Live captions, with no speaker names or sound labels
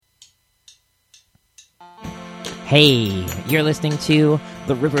Hey, you're listening to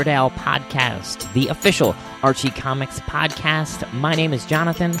the Riverdale podcast, the official Archie Comics podcast. My name is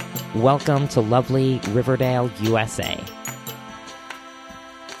Jonathan. Welcome to lovely Riverdale, USA.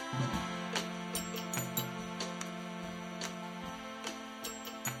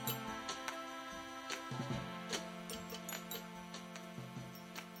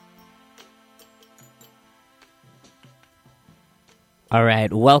 All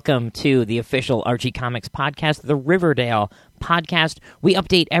right, welcome to the official Archie Comics podcast, the Riverdale podcast. We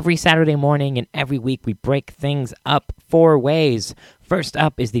update every Saturday morning, and every week we break things up 4 ways. First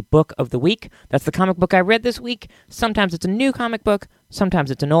up is the book of the week. That's the comic book I read this week. Sometimes it's a new comic book, sometimes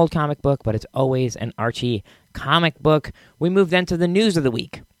it's an old comic book, but it's always an Archie comic book. We move then to the news of the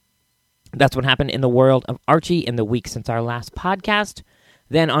week. That's what happened in the world of Archie in the week since our last podcast.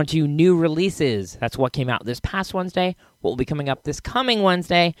 Then on to new releases. That's what came out this past Wednesday, what will be coming up this coming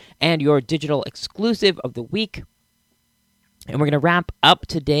Wednesday, and your digital exclusive of the week. And we're going to wrap up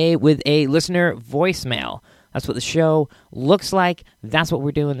today with a listener voicemail. That's what the show looks like. That's what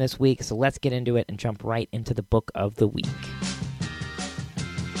we're doing this week. So let's get into it and jump right into the book of the week.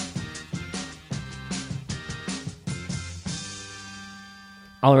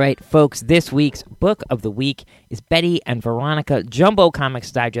 All right, folks, this week's book of the week is Betty and Veronica Jumbo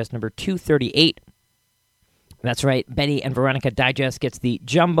Comics Digest number 238. That's right, Betty and Veronica Digest gets the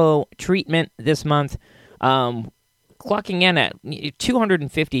jumbo treatment this month, clocking in at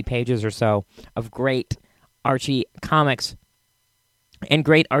 250 pages or so of great Archie comics and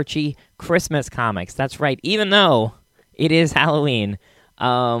great Archie Christmas comics. That's right, even though it is Halloween,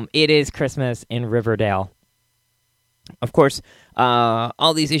 it is Christmas in Riverdale. Of course,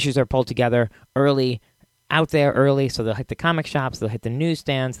 all these issues are pulled together out there early, so they'll hit the comic shops, they'll hit the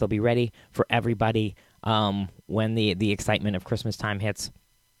newsstands, they'll be ready for everybody when the excitement of Christmas time hits.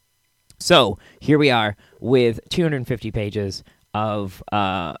 So, here we are with 250 pages of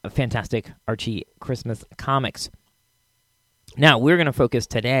fantastic Archie Christmas comics. Now, we're going to focus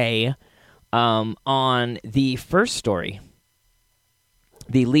today on the first story,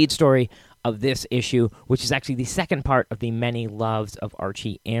 the lead story of this issue, which is actually the second part of the Many Loves of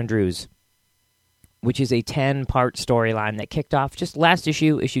Archie Andrews, which is a 10-part storyline that kicked off just last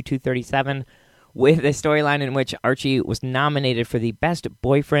issue 237, with a storyline in which Archie was nominated for the Best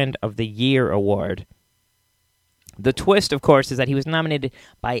Boyfriend of the Year award. The twist, of course, is that he was nominated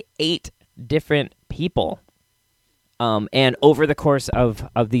by 8 different people. And over the course of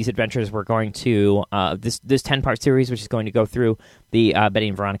these adventures, we're going to, this 10-part series, which is going to go through the Betty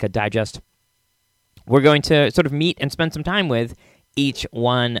and Veronica Digest, we're going to sort of meet and spend some time with each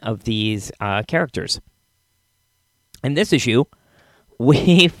one of these characters. In this issue,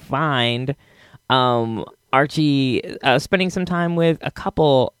 we find Archie spending some time with a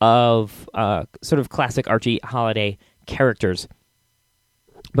couple of sort of classic Archie holiday characters.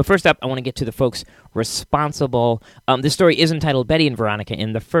 But first up, I want to get to the folks responsible. This story is entitled Betty and Veronica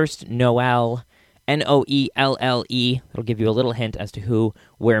in the First Noelle, Noelle. It'll give you a little hint as to who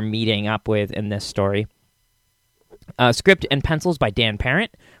we're meeting up with in this story. Script and pencils by Dan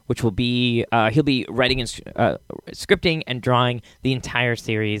Parent, which will be he'll be writing and scripting and drawing the entire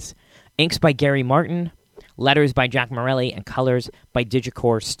series. Inks by Gary Martin, letters by Jack Morelli, and colors by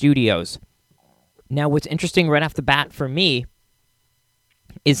Digicore Studios. Now, what's interesting right off the bat for me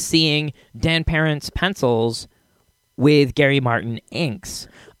is seeing Dan Parent's pencils with Gary Martin inks.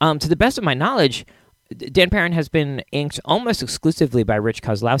 To the best of my knowledge, Dan Parent has been inked almost exclusively by Rich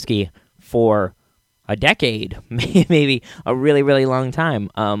Kozlowski for a decade, maybe a really, really long time.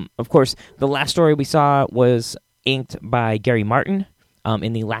 Of course, the last story we saw was inked by Gary Martin.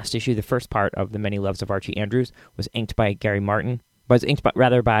 In the last issue, the first part of The Many Loves of Archie Andrews was inked by Gary Martin, was inked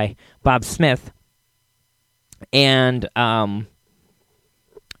by Bob Smith. And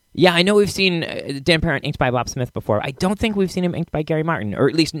yeah, I know we've seen Dan Parent inked by Bob Smith before. I don't think we've seen him inked by Gary Martin, or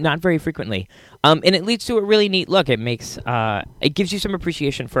at least not very frequently. And it leads to a really neat look. It makes it gives you some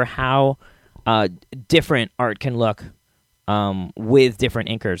appreciation for how different art can look with different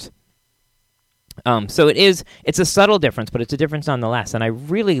inkers. So it's a subtle difference, but it's a difference nonetheless, and I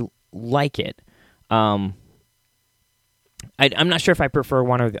really like it. I'm not sure if I prefer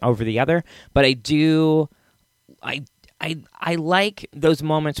one over the other, but I do. I like those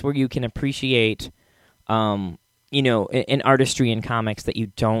moments where you can appreciate, an artistry in comics that you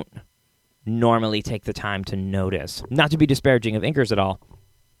don't normally take the time to notice. Not to be disparaging of inkers at all,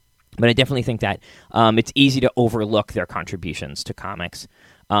 but I definitely think that it's easy to overlook their contributions to comics.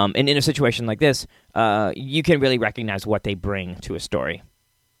 And in a situation like this, you can really recognize what they bring to a story.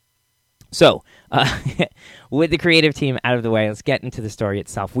 So, with the creative team out of the way, let's get into the story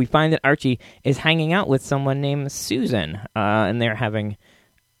itself. We find that Archie is hanging out with someone named Susan, and they're having,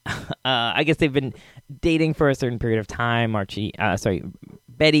 I guess they've been dating for a certain period of time.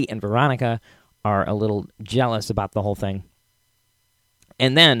 Betty and Veronica are a little jealous about the whole thing.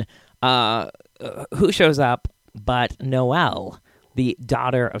 And then, who shows up but Noelle, the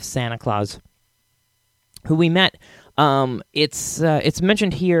daughter of Santa Claus, who we met. It's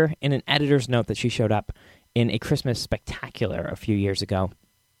mentioned here in an editor's note that she showed up in a Christmas Spectacular a few years ago.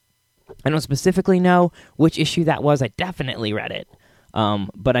 I don't specifically know which issue that was. I definitely read it,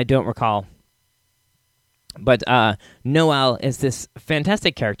 but I don't recall. But Noelle is this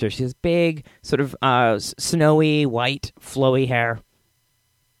fantastic character. She has big, sort of snowy, white, flowy hair,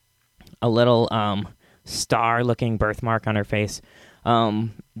 a little star-looking birthmark on her face.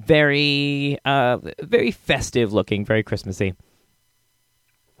 Very festive looking, very Christmassy.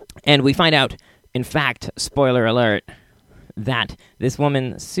 And we find out, in fact, spoiler alert, that this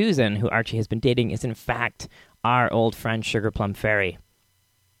woman, Susan, who Archie has been dating, is in fact our old friend Sugar Plum Fairy.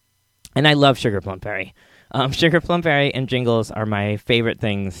 And I love Sugar Plum Fairy. Sugar Plum Fairy and Jingles are my favorite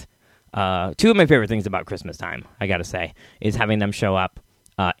things. Two of my favorite things about Christmas time, I gotta say, is having them show up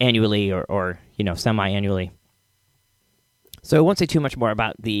annually or semi-annually. So I won't say too much more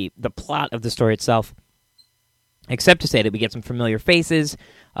about the plot of the story itself, except to say that we get some familiar faces.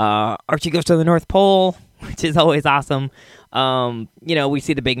 Archie goes to the North Pole, which is always awesome. We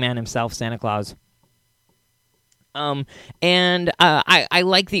see the big man himself, Santa Claus. And I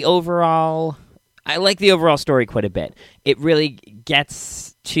like the overall story quite a bit. It really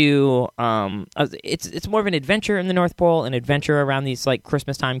gets to it's more of an adventure in the North Pole, an adventure around these like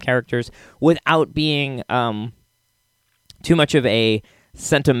Christmas time characters, without being too much of a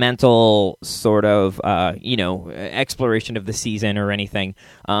sentimental sort of, exploration of the season or anything,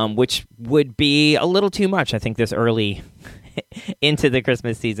 which would be a little too much, I think, this early into the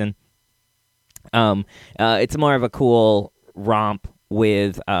Christmas season. It's more of a cool romp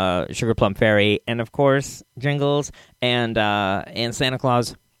with Sugar Plum Fairy and, of course, Jingles and Santa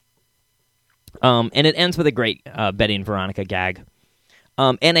Claus. And it ends with a great Betty and Veronica gag.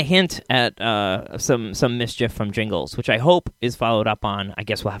 And a hint at some mischief from Jingles, which I hope is followed up on. I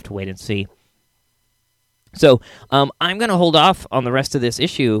guess we'll have to wait and see. So I'm going to hold off on the rest of this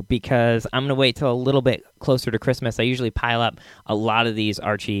issue because I'm going to wait till a little bit closer to Christmas. I usually pile up a lot of these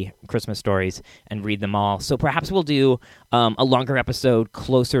Archie Christmas stories and read them all. So perhaps we'll do a longer episode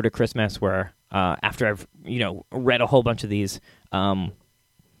closer to Christmas where after I've read a whole bunch of these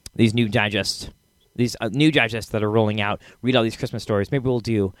new digests. These new digests that are rolling out, read all these Christmas stories. Maybe we'll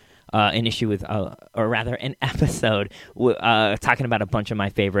do an issue with, or rather an episode talking about a bunch of my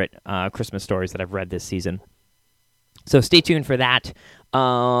favorite Christmas stories that I've read this season. So stay tuned for that.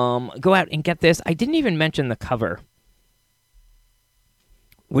 Go out and get this. I didn't even mention the cover,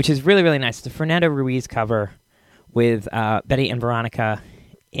 which is really, really nice. It's a Fernando Ruiz cover with Betty and Veronica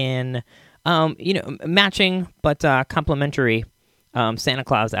in, matching but complementary Santa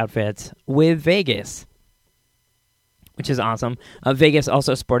Claus outfits with Vegas, which is awesome. Vegas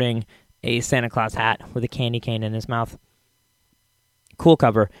also sporting a Santa Claus hat with a candy cane in his mouth. Cool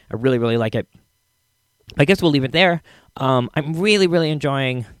cover. I really, really like it. I guess we'll leave it there. I'm really, really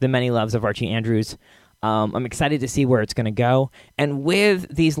enjoying the many loves of Archie Andrews. I'm excited to see where it's going to go. And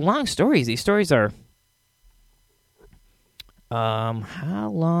with these long stories, these stories are... how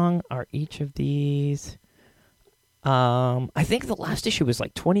long are each of these? I think the last issue was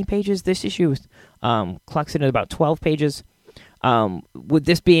like 20 pages. This issue clocks in at about 12 pages. With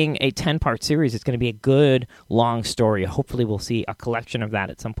this being a 10-part series, it's going to be a good long story. Hopefully we'll see a collection of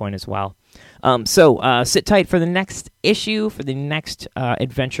that at some point as well. So sit tight for the next issue, for the next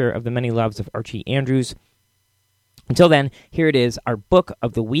adventure of the many loves of Archie Andrews. Until then, here it is, our book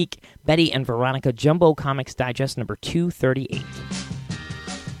of the week, Betty and Veronica Jumbo Comics Digest number 238.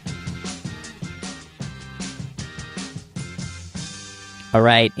 All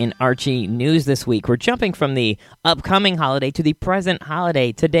right, in Archie news this week, we're jumping from the upcoming holiday to the present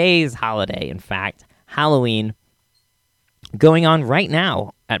holiday, today's holiday, in fact, Halloween. Going on right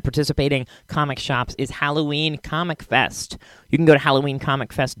now at participating comic shops is Halloween Comic Fest. You can go to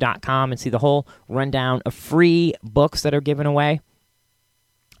HalloweenComicFest.com and see the whole rundown of free books that are given away.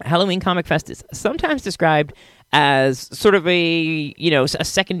 Halloween Comic Fest is sometimes described as sort of a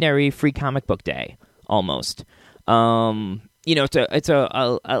secondary free comic book day, almost. It's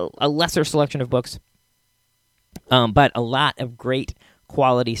a lesser selection of books, but a lot of great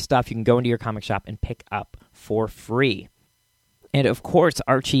quality stuff you can go into your comic shop and pick up for free. And of course,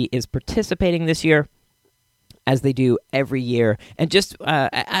 Archie is participating this year as they do every year. And just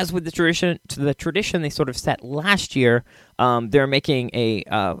as with the tradition they sort of set last year, they're making a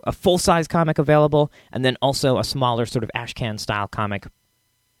full-size comic available, and then also a smaller sort of ashcan-style comic.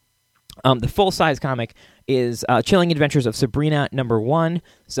 The full-size comic is Chilling Adventures of Sabrina #1.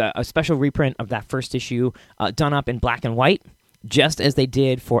 It's a special reprint of that first issue, done up in black and white, just as they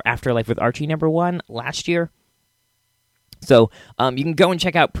did for Afterlife with Archie #1 last year. So you can go and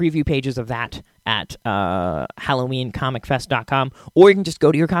check out preview pages of that at HalloweenComicFest.com, or you can just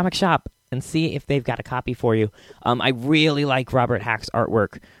go to your comic shop and see if they've got a copy for you. I really like Robert Hack's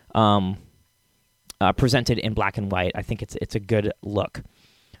artwork presented in black and white. I think it's a good look.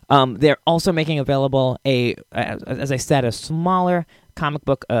 They're also making available as I said, a smaller comic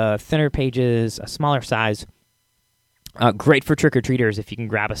book, thinner pages, a smaller size. Great for trick-or-treaters if you can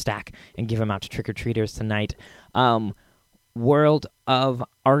grab a stack and give them out to trick-or-treaters tonight. World of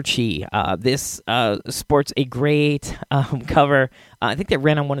Archie. This sports a great cover. I think they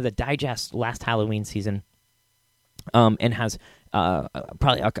ran on one of the digests last Halloween season, and has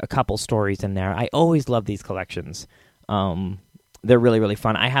probably a couple stories in there. I always love these collections. They're really, really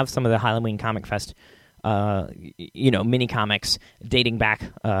fun. I have some of the Halloween Comic Fest mini comics dating back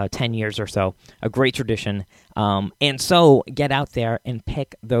 10 years or so. A great tradition. And so get out there and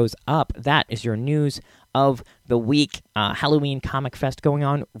pick those up. That is your news of the week. Halloween Comic Fest going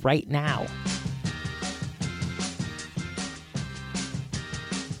on right now.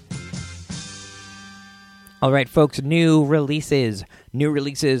 All right, folks, new releases. New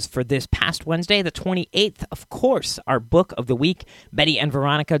releases for this past Wednesday, the 28th, of course, our book of the week, Betty and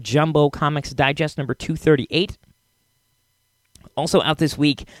Veronica Jumbo Comics Digest number 238. Also out this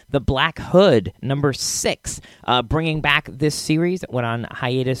week, The Black Hood, number 6, bringing back this series that went on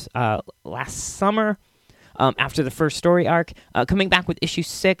hiatus last summer after the first story arc, coming back with issue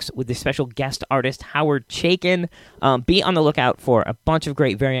 6 with the special guest artist Howard Chaykin. Be on the lookout for a bunch of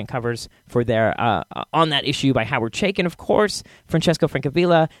great variant covers for their on that issue by Howard Chaykin, of course, Francesco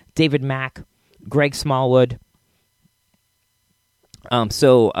Francavilla, David Mack, Greg Smallwood.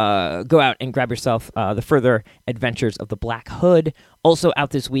 So go out and grab yourself the further adventures of the Black Hood. Also out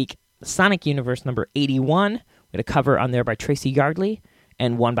this week, Sonic Universe number 81. We had a cover on there by Tracy Yardley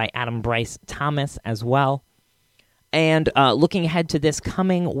and one by Adam Bryce Thomas as well. And looking ahead to this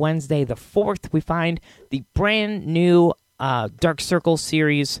coming Wednesday, the 4th, we find the brand new Dark Circle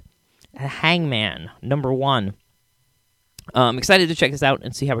series, Hangman, number 1. I'm excited to check this out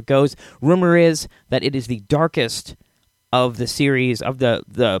and see how it goes. Rumor is that it is the darkest of the series, of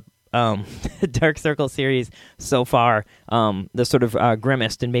the Dark Circle series so far, the sort of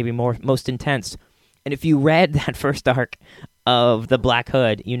grimmest and maybe most intense. And if you read that first arc of The Black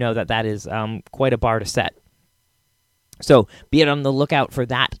Hood, you know that is quite a bar to set. So be on the lookout for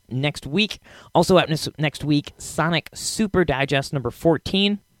that next week. Also out next week, Sonic Super Digest number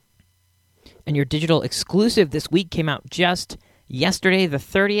 14. And your digital exclusive this week came out just yesterday, the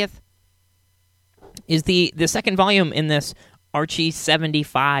 30th, is the second volume in this Archie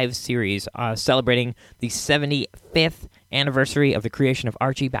 75 series, celebrating the 75th anniversary of the creation of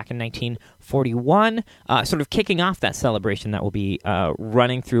Archie back in 1941, sort of kicking off that celebration that will be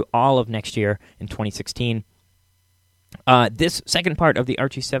running through all of next year in 2016. This second part of the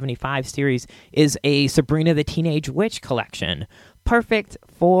Archie 75 series is a Sabrina the Teenage Witch collection. Perfect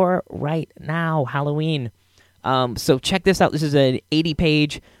for right now, Halloween. So check this out. This is an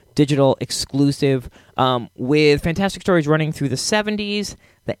 80-page digital exclusive with fantastic stories running through the 70s,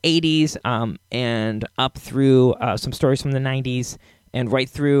 the 80s, and up through some stories from the 90s, and right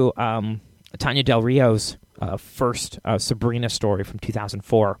through Tanya Del Rio's first Sabrina story from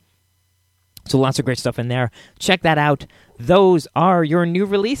 2004. So lots of great stuff in there. Check that out. Those are your new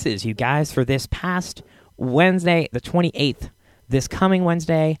releases, you guys, for this past Wednesday, the 28th, this coming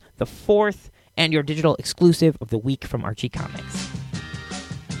Wednesday, the 4th, and your digital exclusive of the week from Archie Comics.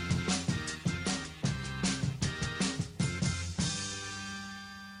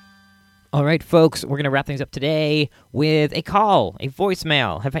 All right, folks, we're going to wrap things up today with a call, a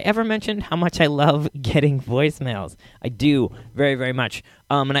voicemail. Have I ever mentioned how much I love getting voicemails? I do, very, very much.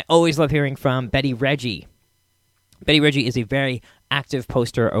 And I always love hearing from Betty Reggie. Betty Reggie is a very active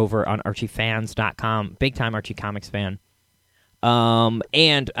poster over on ArchieFans.com, big-time Archie Comics fan.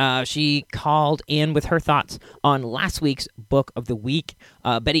 And she called in with her thoughts on last week's book of the week,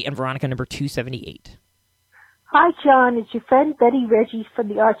 Betty and Veronica number 278. Hi, John. It's your friend Betty Reggie from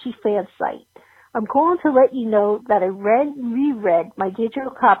the Archie fan site. I'm calling to let you know that I reread my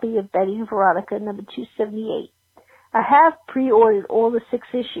digital copy of Betty and Veronica number 278. I have pre-ordered all the 6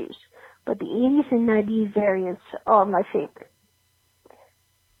 issues, but the 80s and 90s variants are my favorite.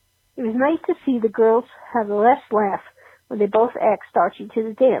 It was nice to see the girls have a last laugh when they both asked Archie to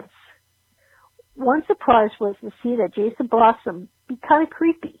the dance. One surprise was to see that Jason Blossom be kind of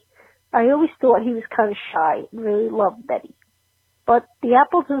creepy. I always thought he was kind of shy and really loved Betty. But the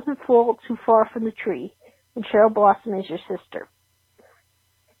apple doesn't fall too far from the tree, and Cheryl Blossom is your sister.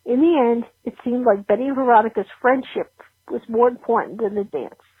 In the end, it seemed like Betty and Veronica's friendship was more important than the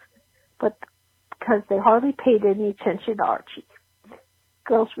dance, but because they hardly paid any attention to Archie.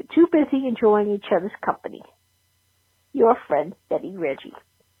 Girls were too busy enjoying each other's company. Your friend, Betty Reggie.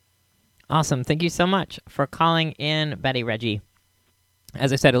 Awesome. Thank you so much for calling in, Betty Reggie.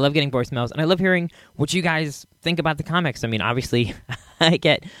 As I said, I love getting voicemails, and I love hearing what you guys think about the comics. I mean, obviously, I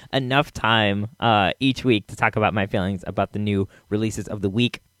get enough time each week to talk about my feelings about the new releases of the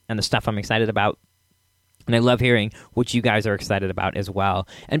week and the stuff I'm excited about. And I love hearing what you guys are excited about as well.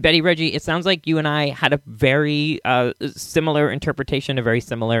 And Betty Reggie, it sounds like you and I had a very similar interpretation, a very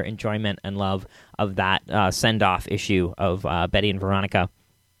similar enjoyment and love of that send-off issue of Betty and Veronica.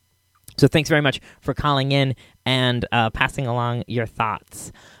 So thanks very much for calling in and passing along your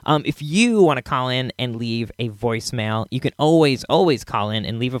thoughts. If you want to call in and leave a voicemail, you can always call in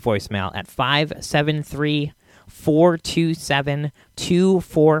and leave a voicemail at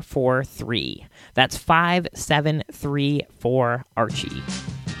 573-427-2443. That's 5734-ARCHIE.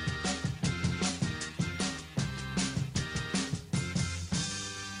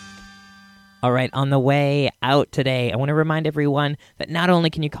 All right, on the way out today, I want to remind everyone that not only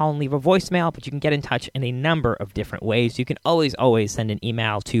can you call and leave a voicemail, but you can get in touch in a number of different ways. You can always send an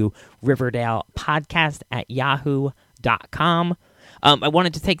email to riverdale.podcast@yahoo.com. I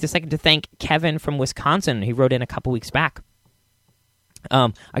wanted to take a second to thank Kevin from Wisconsin. He wrote in a couple weeks back.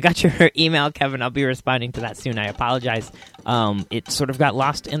 I got your email, Kevin. I'll be responding to that soon. I apologize. It sort of got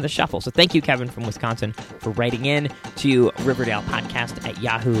lost in the shuffle. So thank you, Kevin from Wisconsin, for writing in to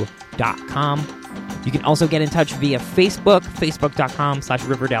riverdale.podcast@yahoo.com. You can also get in touch via Facebook,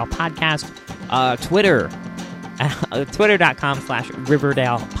 facebook.com/RiverdalePodcast, Twitter,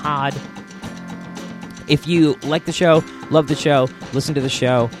 twitter.com/RiverdalePod. If you like the show, love the show, listen to the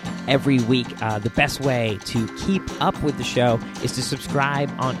show every week, the best way to keep up with the show is to subscribe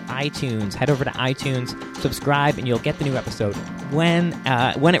on iTunes. Head over to iTunes, subscribe, and you'll get the new episode when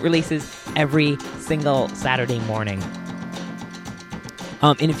it releases every single Saturday morning.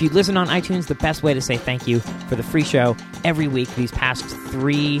 And if you listen on iTunes, the best way to say thank you for the free show every week these past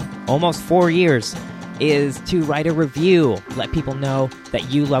 3, almost 4 years, is to write a review. Let people know that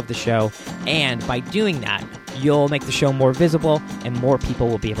you love the show, and by doing that, you'll make the show more visible, and more people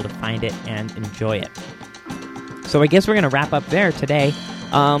will be able to find it and enjoy it. So I guess we're going to wrap up there today.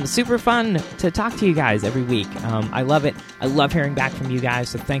 Super fun to talk to you guys every week. I love it. I love hearing back from you guys,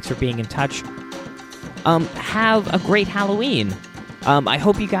 so thanks for being in touch. Have a great Halloween. I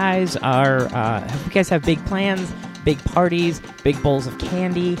hope you guys have big plans, big parties, big bowls of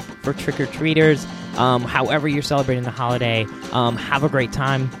candy for trick-or-treaters. However you're celebrating the holiday, have a great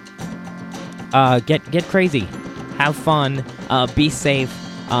time. Get crazy. Have fun. Be safe.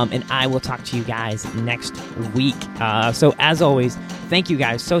 And I will talk to you guys next week. So as always, thank you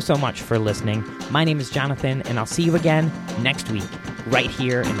guys so much for listening. My name is Jonathan, and I'll see you again next week, right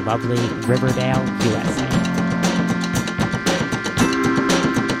here in lovely Riverdale, USA.